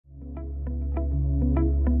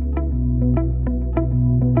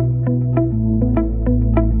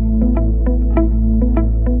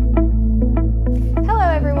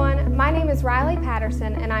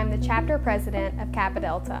President of Kappa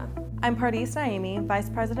Delta. I'm Pardis Naimi, Vice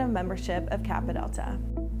President of Membership of Kappa Delta.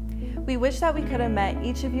 We wish that we could have met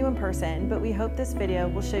each of you in person, but we hope this video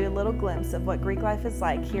will show you a little glimpse of what Greek life is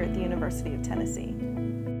like here at the University of Tennessee.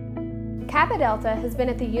 Kappa Delta has been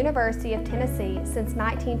at the University of Tennessee since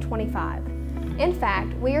 1925. In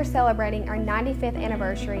fact, we are celebrating our 95th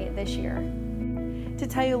anniversary this year. To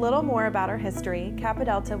tell you a little more about our history, Kappa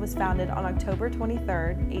Delta was founded on October 23,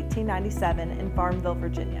 1897 in Farmville,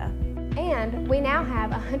 Virginia. And we now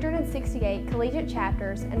have 168 collegiate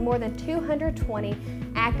chapters and more than 220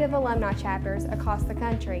 active alumni chapters across the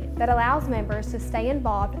country that allows members to stay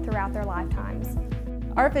involved throughout their lifetimes.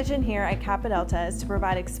 Our vision here at Kappa Delta is to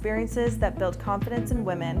provide experiences that build confidence in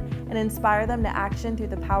women and inspire them to action through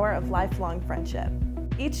the power of lifelong friendship.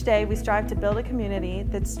 Each day, we strive to build a community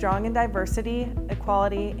that's strong in diversity,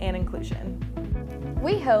 equality, and inclusion.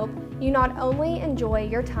 We hope you not only enjoy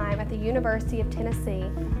your time at the University of Tennessee,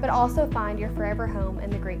 but also find your forever home in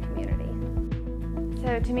the Greek community.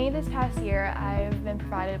 So to me this past year, I've been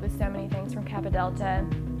provided with so many things from Kappa Delta.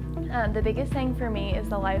 The biggest thing for me is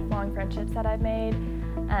the lifelong friendships that I've made.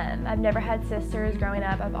 I've never had sisters growing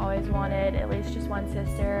up. I've always wanted at least just one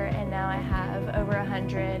sister, and now I have over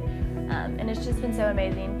 100. And it's just been so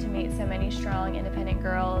amazing to meet so many strong, independent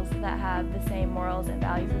girls that have the same morals and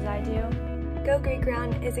values as I do. Go Greek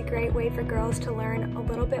Round is a great way for girls to learn a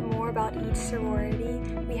little bit more about each sorority.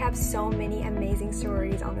 We have so many amazing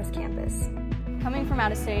sororities on this campus. Coming from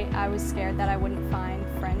out of state, I was scared that I wouldn't find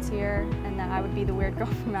friends here and that I would be the weird girl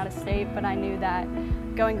from out of state, but I knew that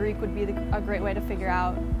going Greek would be a great way to figure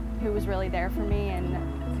out who was really there for me and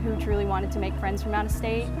who truly wanted to make friends from out of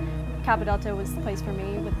state. Kappa Delta was the place for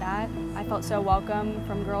me with that. I felt so welcome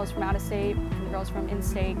from girls from out of state, from girls from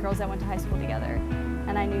in-state, girls that went to high school together,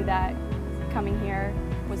 and I knew that coming here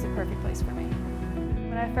was the perfect place for me.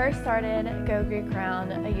 When I first started Go Greek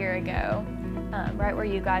Round a year ago, right where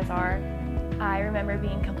you guys are, I remember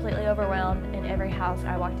being completely overwhelmed in every house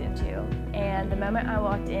I walked into. And the moment I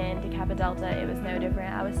walked into Kappa Delta, it was no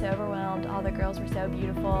different. I was so overwhelmed. All the girls were so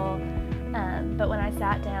beautiful. But when I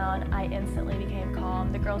sat down, I instantly became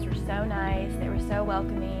calm. The girls were so nice. They were so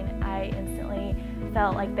welcoming. I instantly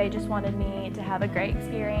felt like they just wanted me to have a great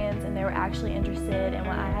experience, and they were actually interested in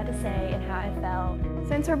what I had to say and how I felt.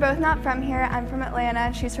 Since we're both not from here, I'm from Atlanta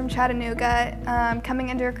and she's from Chattanooga, coming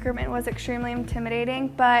into recruitment was extremely intimidating,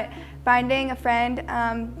 but finding a friend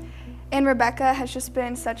in Rebecca has just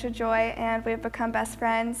been such a joy, and we've become best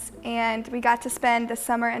friends, and we got to spend the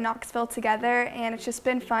summer in Knoxville together, and it's just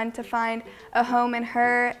been fun to find a home in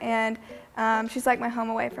her, and she's like my home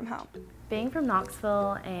away from home. Being from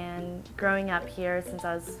Knoxville and growing up here since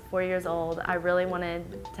I was 4 years old, I really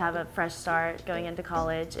wanted to have a fresh start going into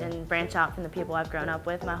college and branch out from the people I've grown up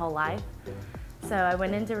with my whole life. So I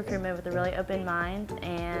went into recruitment with a really open mind,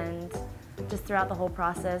 and just throughout the whole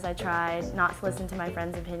process I tried not to listen to my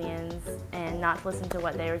friends' opinions and not to listen to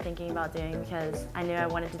what they were thinking about doing, because I knew I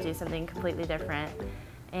wanted to do something completely different.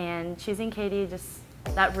 And choosing Katie,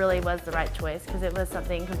 that really was the right choice, because it was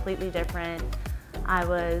something completely different. I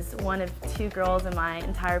was one of 2 girls in my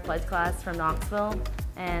entire pledge class from Knoxville,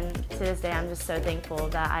 and to this day I'm just so thankful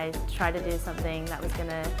that I tried to do something that was going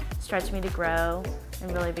to stretch me to grow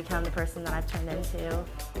and really become the person that I've turned into.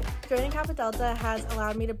 Joining Kappa Delta has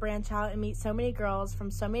allowed me to branch out and meet so many girls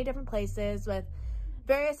from so many different places with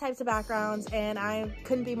various types of backgrounds, and I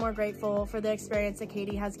couldn't be more grateful for the experience that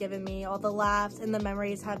Katie has given me. All the laughs and the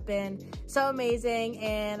memories have been so amazing,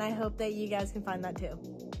 and I hope that you guys can find that too.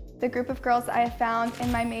 The group of girls I have found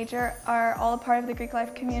in my major are all a part of the Greek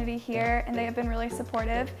life community here, and they have been really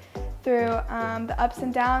supportive through the ups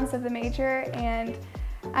and downs of the major, and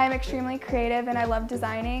I'm extremely creative and I love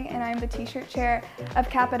designing, and I'm the t-shirt chair of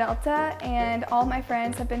Kappa Delta, and all of my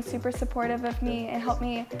friends have been super supportive of me and helped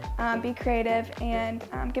me be creative and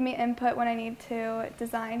give me input when I need to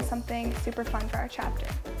design something super fun for our chapter.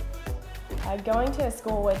 Going to a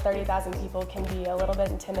school with 30,000 people can be a little bit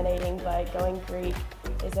intimidating, but going Greek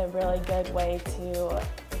is a really good way to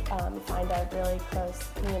find a really close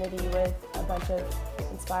community with a bunch of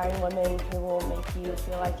inspiring women who will make you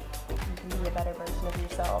feel like you can be a better version of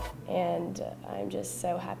yourself. And I'm just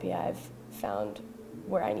so happy I've found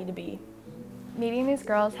where I need to be. Meeting these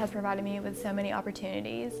girls has provided me with so many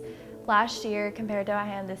opportunities. Last year compared to how I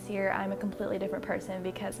am this year, I'm a completely different person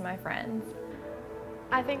because of my friends.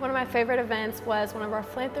 I think one of my favorite events was one of our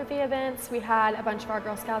philanthropy events. We had a bunch of our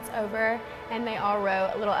Girl Scouts over and they all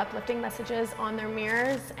wrote little uplifting messages on their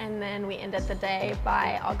mirrors, and then we ended the day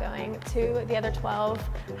by all going to the other 12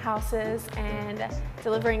 houses and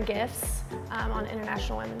delivering gifts on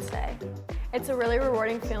International Women's Day. It's a really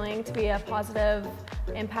rewarding feeling to be a positive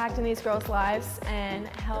impact in these girls' lives and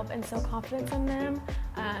help instill confidence in them,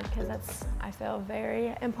 because that's, I feel,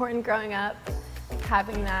 very important growing up,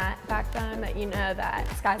 having that backbone that you know that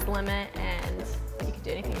sky's the limit and you can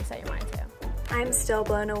do anything you set your mind to. I'm still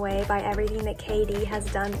blown away by everything that Katie has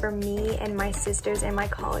done for me and my sisters in my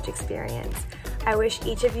college experience. I wish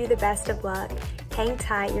each of you the best of luck. Hang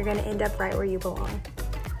tight, you're going to end up right where you belong.